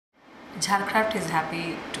Jharcraft is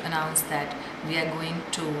happy to announce that we are going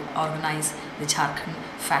to organize the Jharkhand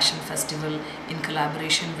Fashion Festival in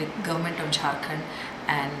collaboration with Government of Jharkhand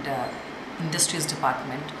and Industries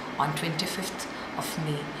Department on 25th of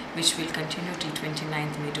May, which will continue till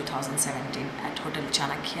 29th May 2017 at Hotel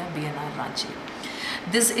Chanakya, BNR Ranchi.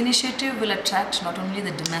 This initiative will attract not only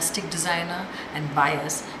the domestic designer and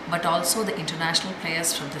buyers but also the international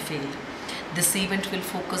players from the field. This event will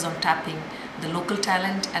focus on tapping the local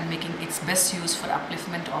talent and making its best use for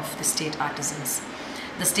upliftment of the state artisans.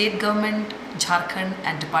 The state government, Jharkhand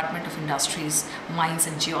and Department of Industries, Mines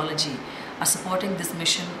and Geology are supporting this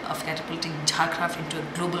mission of catapulting Jharcraft into a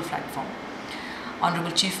global platform.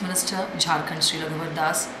 Honorable Chief Minister Jharkhand Sri Raghuvar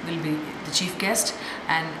Das will be the chief guest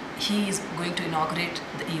and he is going to inaugurate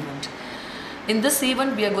the event. In this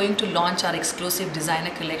event, we are going to launch our exclusive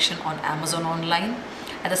designer collection on Amazon online.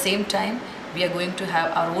 At the same time, we are going to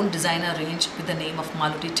have our own designer range with the name of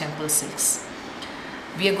Maluti Temple Silks.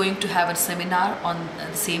 We are going to have a seminar on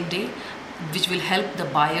the same day which will help the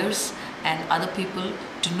buyers and other people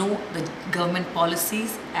to know the government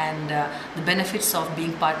policies and the benefits of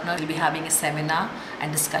being partner. We'll be having a seminar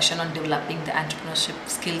and discussion on developing the entrepreneurship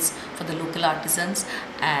skills for the local artisans,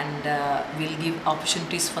 and we'll give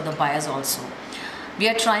opportunities for the buyers also. We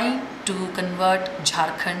are trying to convert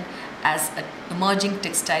Jharkhand as an emerging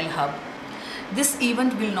textile hub. This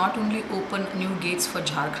event will not only open new gates for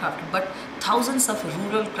Jharcraft but thousands of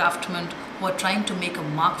rural craftsmen who are trying to make a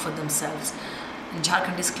mark for themselves. And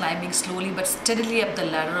Jharkhand is climbing slowly but steadily up the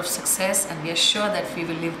ladder of success, and we are sure that we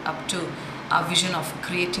will live up to our vision of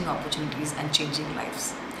creating opportunities and changing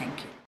lives.